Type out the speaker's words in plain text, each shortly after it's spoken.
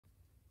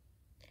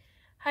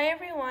Hi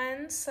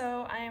everyone,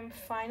 so I am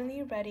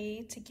finally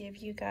ready to give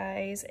you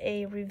guys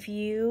a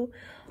review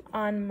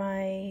on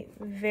my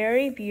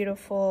very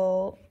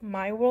beautiful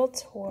My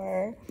World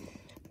Tour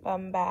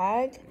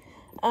Bumbag.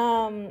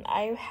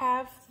 I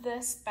have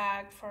this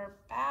bag for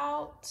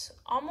about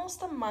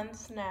almost a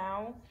month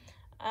now,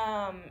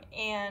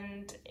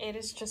 and it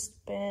has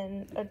just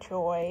been a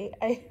joy.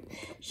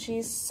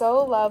 She's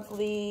so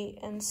lovely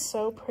and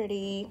so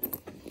pretty,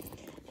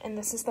 and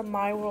this is the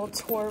My World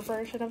Tour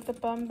version of the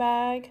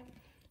Bumbag.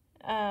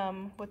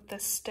 With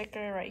this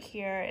sticker right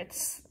here.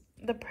 It's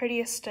the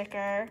prettiest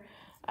sticker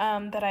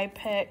that I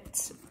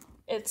picked.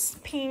 It's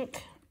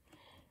pink,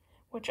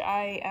 which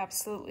I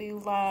absolutely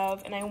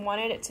love, and I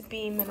wanted it to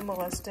be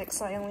minimalistic,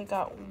 so I only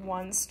got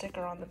one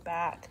sticker on the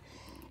back,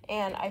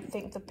 and I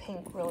think the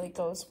pink really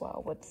goes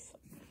well with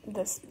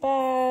this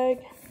bag,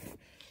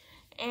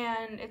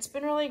 and it's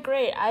been really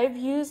great. I've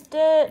used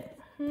it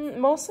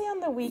mostly on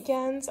the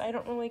weekends. I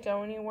don't really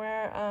go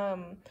anywhere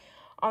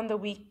on the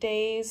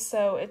weekdays,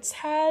 so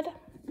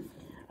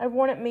I've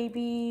worn it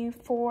maybe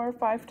 4 or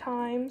 5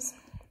 times.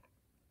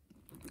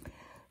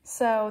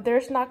 So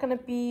there's not going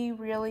to be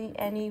really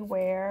any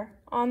wear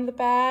on the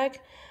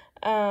bag.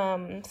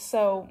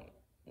 So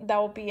that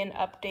will be an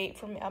update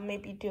for me. I'll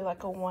maybe do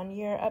like a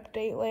 1-year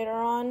update later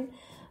on.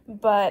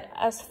 But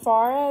as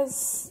far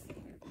as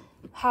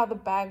how the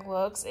bag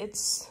looks,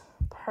 it's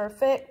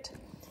perfect,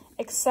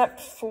 except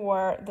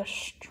for the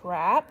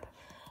strap.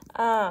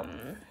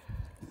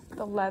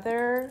 The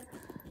leather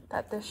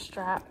that this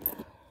strap,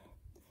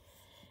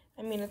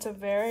 I mean, it's a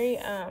very,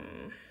 I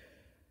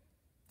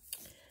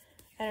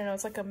don't know,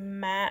 it's like a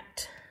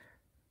matte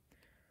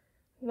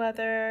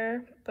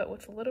leather, but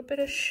with a little bit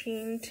of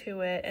sheen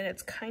to it, and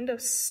it's kind of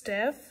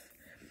stiff,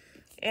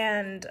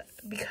 and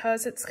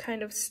because it's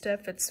kind of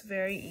stiff, it's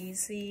very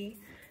easy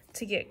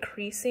to get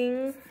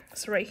creasing.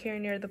 So right here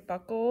near the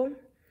buckle,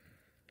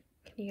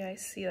 can you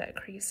guys see that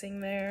creasing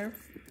there?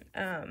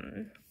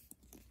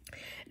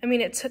 I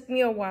mean, it took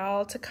me a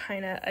while to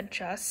kind of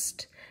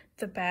adjust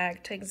the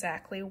bag to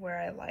exactly where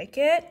I like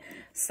it.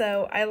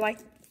 So I like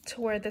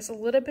to wear this a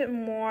little bit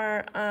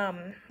more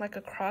like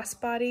a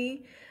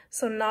crossbody.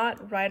 So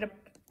not right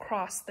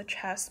across the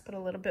chest, but a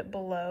little bit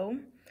below.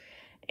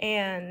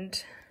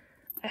 And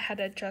I had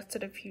to adjust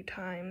it a few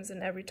times,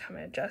 and every time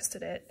I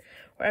adjusted it,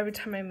 or every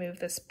time I moved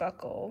this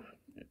buckle,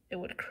 it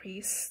would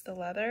crease the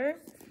leather.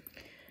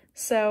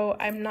 So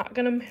I'm not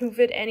gonna move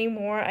it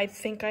anymore. I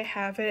think I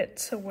have it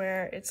to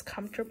where it's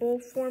comfortable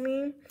for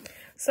me.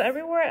 So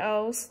everywhere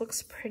else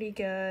looks pretty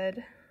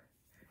good.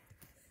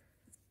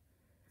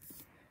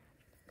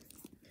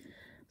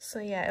 So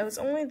yeah, it was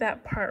only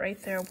that part right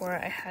there where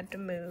I had to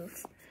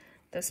move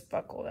this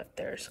buckle that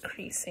there's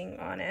creasing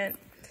on it.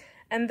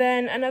 And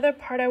then another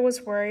part I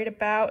was worried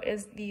about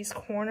is these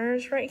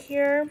corners right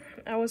here.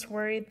 I was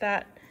worried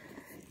that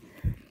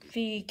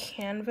the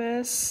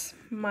canvas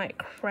might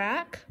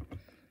crack.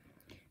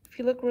 If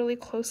you look really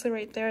closely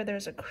right there,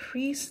 there's a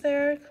crease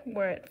there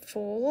where it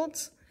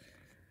folds,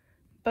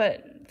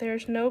 but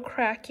there's no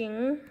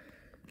cracking.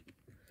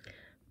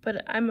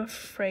 But I'm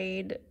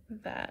afraid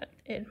that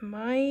it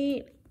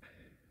might,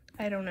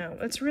 I don't know.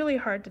 It's really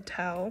hard to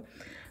tell.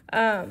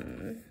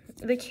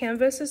 The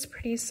canvas is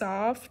pretty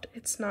soft.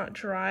 It's not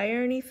dry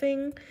or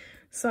anything,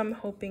 so I'm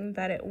hoping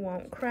that it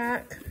won't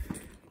crack.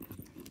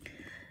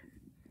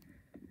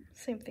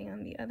 Same thing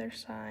on the other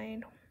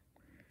side.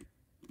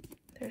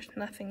 There's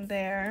nothing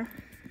there.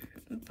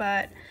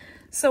 But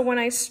so when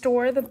I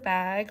store the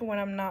bag, when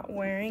I'm not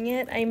wearing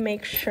it, I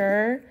make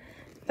sure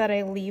that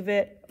I leave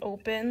it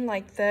open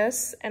like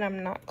this and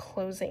I'm not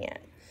closing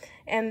it.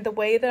 And the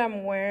way that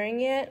I'm wearing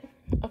it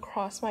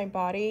across my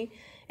body,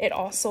 it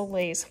also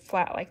lays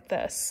flat like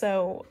this.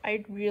 So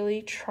I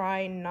really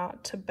try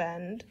not to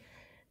bend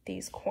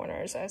these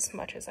corners as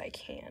much as I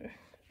can.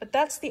 But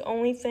that's the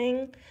only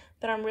thing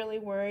that I'm really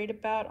worried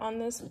about on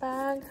this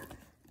bag.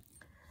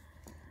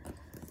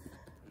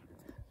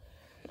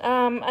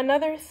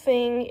 Another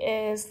thing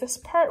is this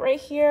part right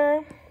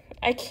here.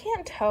 I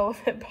can't tell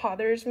if it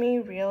bothers me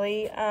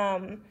really.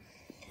 I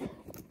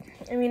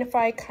mean, if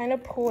I kind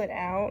of pull it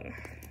out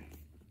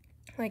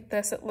like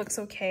this, it looks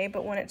okay,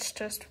 but when it's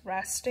just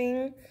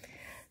resting,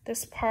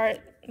 this part,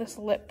 this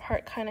lip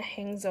part kind of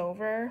hangs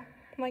over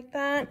like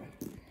that.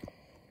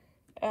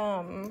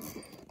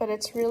 But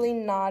it's really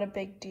not a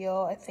big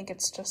deal. I think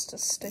it's just a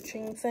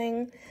stitching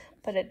thing,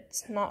 but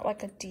it's not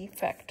like a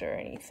defect or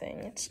anything.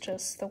 It's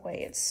just the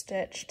way it's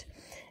stitched.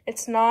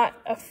 It's not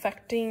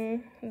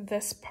affecting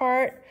this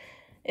part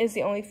is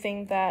the only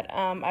thing that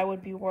I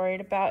would be worried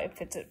about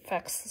if it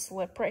affects this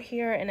lip right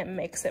here and it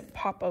makes it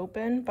pop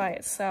open by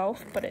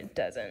itself, but it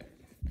doesn't.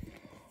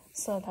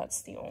 So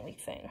that's the only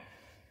thing.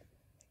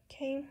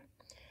 Okay.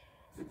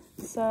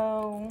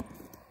 So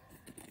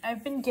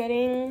I've been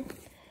getting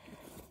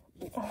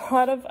a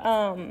lot of,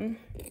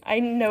 I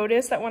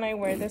notice that when I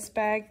wear this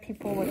bag,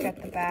 people look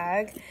at the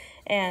bag,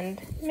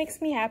 and it makes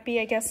me happy.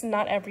 I guess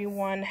not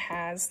everyone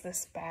has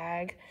this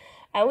bag,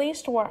 at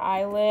least where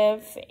I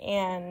live,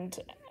 and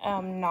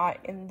not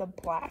in the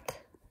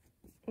black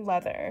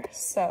leather.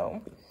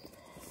 So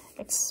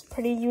It's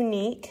pretty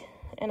unique,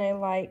 and I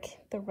like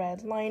the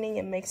red lining.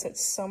 It makes it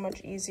so much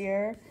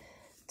easier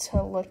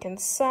to look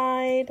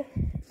inside.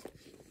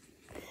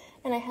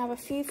 And I have a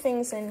few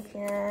things in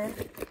here.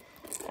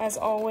 As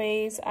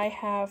always, I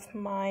have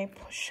my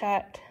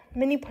pochette,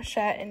 mini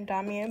pochette in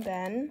Damier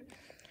Ben.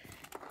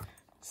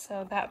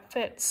 So that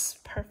fits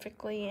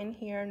perfectly in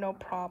here, no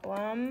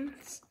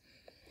problems.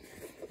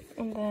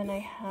 And then I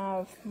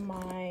have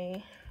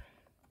my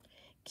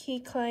key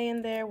clay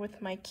in there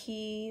with my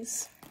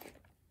keys.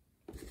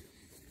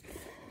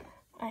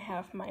 I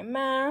have my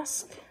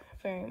mask,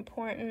 very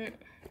important.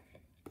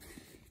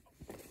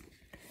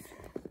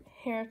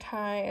 Hair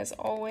tie as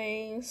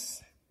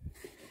always.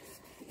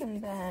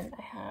 And then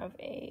I have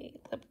a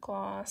lip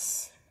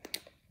gloss.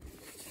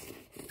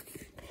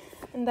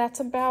 And that's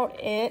about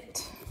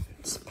it.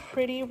 It's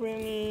pretty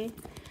roomy,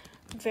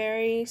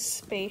 very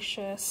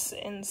spacious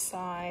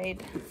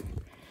inside.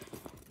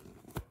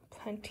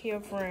 Plenty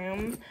of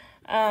room.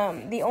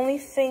 The only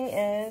thing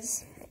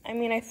is, I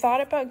mean, I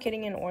thought about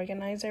getting an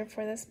organizer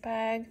for this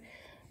bag,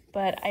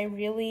 but I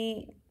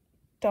really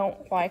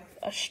don't like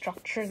a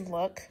structured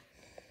look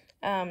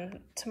to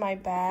my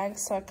bag,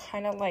 so I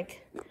kind of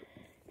like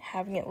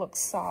having it look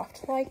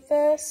soft like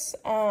this.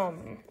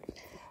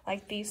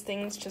 Like these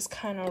things just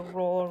kind of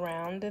roll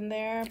around in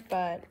there,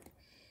 but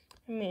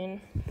I mean,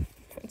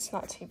 it's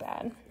not too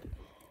bad.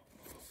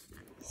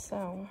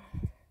 So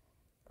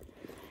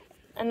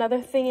another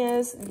thing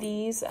is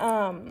these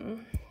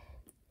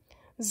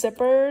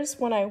zippers,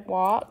 when I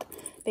walk,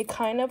 they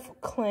kind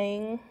of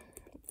cling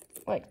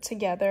like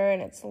together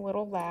and it's a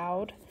little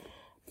loud.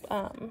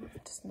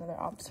 Just another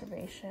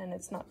observation,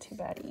 it's not too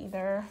bad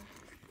either.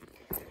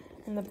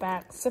 In the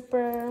back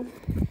zipper,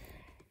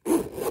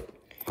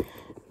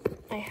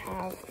 I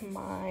have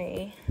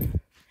my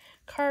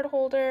card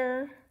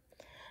holder.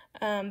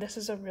 This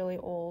is a really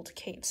old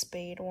Kate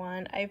Spade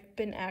one. I've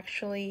been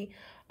actually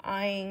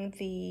eyeing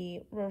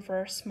the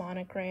reverse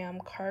monogram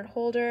card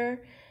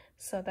holder,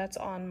 so that's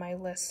on my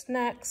list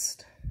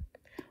next.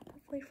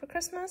 Hopefully for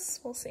Christmas,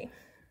 we'll see.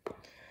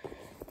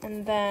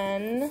 And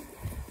then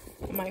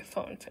my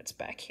phone fits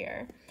back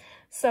here.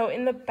 So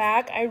in the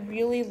back, I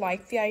really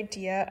like the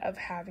idea of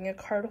having a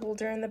card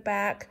holder in the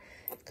back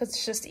because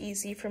it's just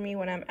easy for me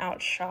when I'm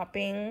out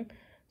shopping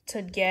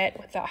to get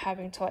without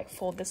having to like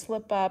fold this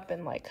lip up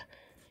and like,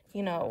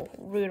 you know,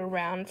 root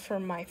around for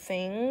my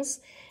things.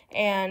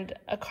 And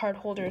a card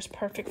holder is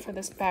perfect for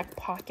this back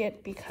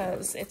pocket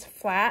because it's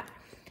flat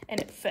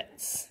and it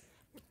fits,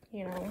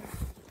 you know,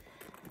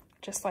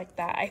 just like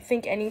that. I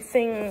think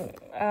anything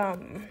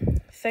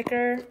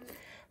thicker,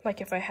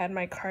 like if I had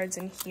my cards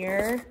in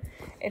here,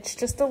 it's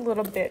just a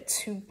little bit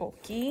too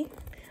bulky.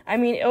 I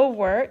mean, it'll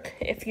work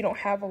if you don't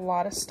have a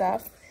lot of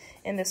stuff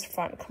in this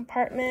front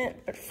compartment,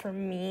 but for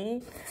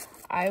me,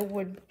 I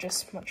would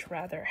just much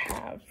rather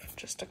have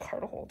just a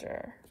card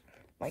holder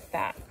like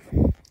that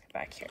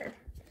back here.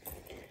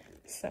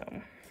 So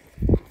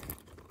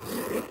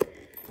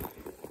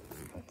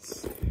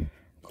let's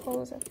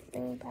close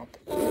everything back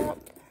up.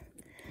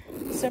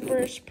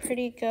 Zipper's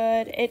pretty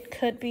good. It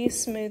could be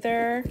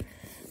smoother,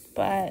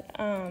 but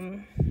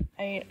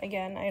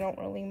I don't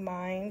really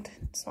mind.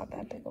 It's not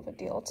that big of a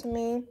deal to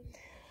me.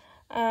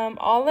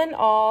 All in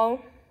all,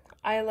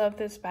 I love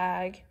this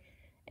bag,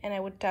 and I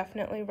would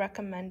definitely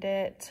recommend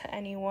it to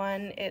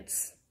anyone.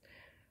 It's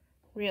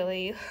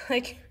really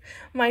like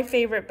my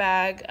favorite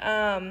bag.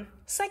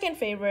 Second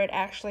favorite,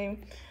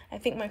 actually. I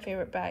think my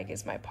favorite bag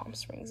is my Palm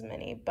Springs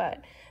Mini,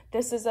 but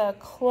this is a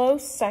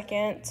close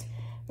second.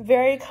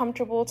 Very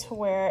comfortable to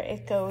wear.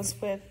 It goes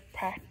with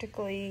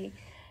practically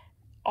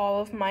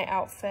all of my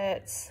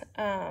outfits.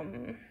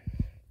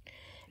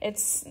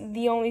 It's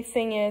the only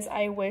thing is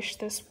I wish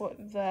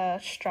the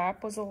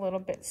strap was a little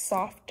bit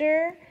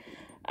softer,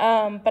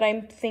 but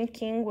I'm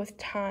thinking with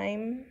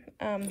time,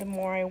 the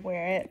more I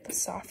wear it, the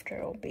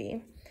softer it will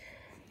be.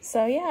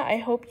 So yeah, I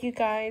hope you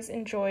guys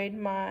enjoyed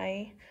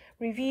my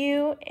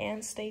review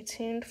and stay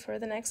tuned for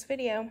the next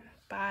video.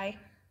 Bye.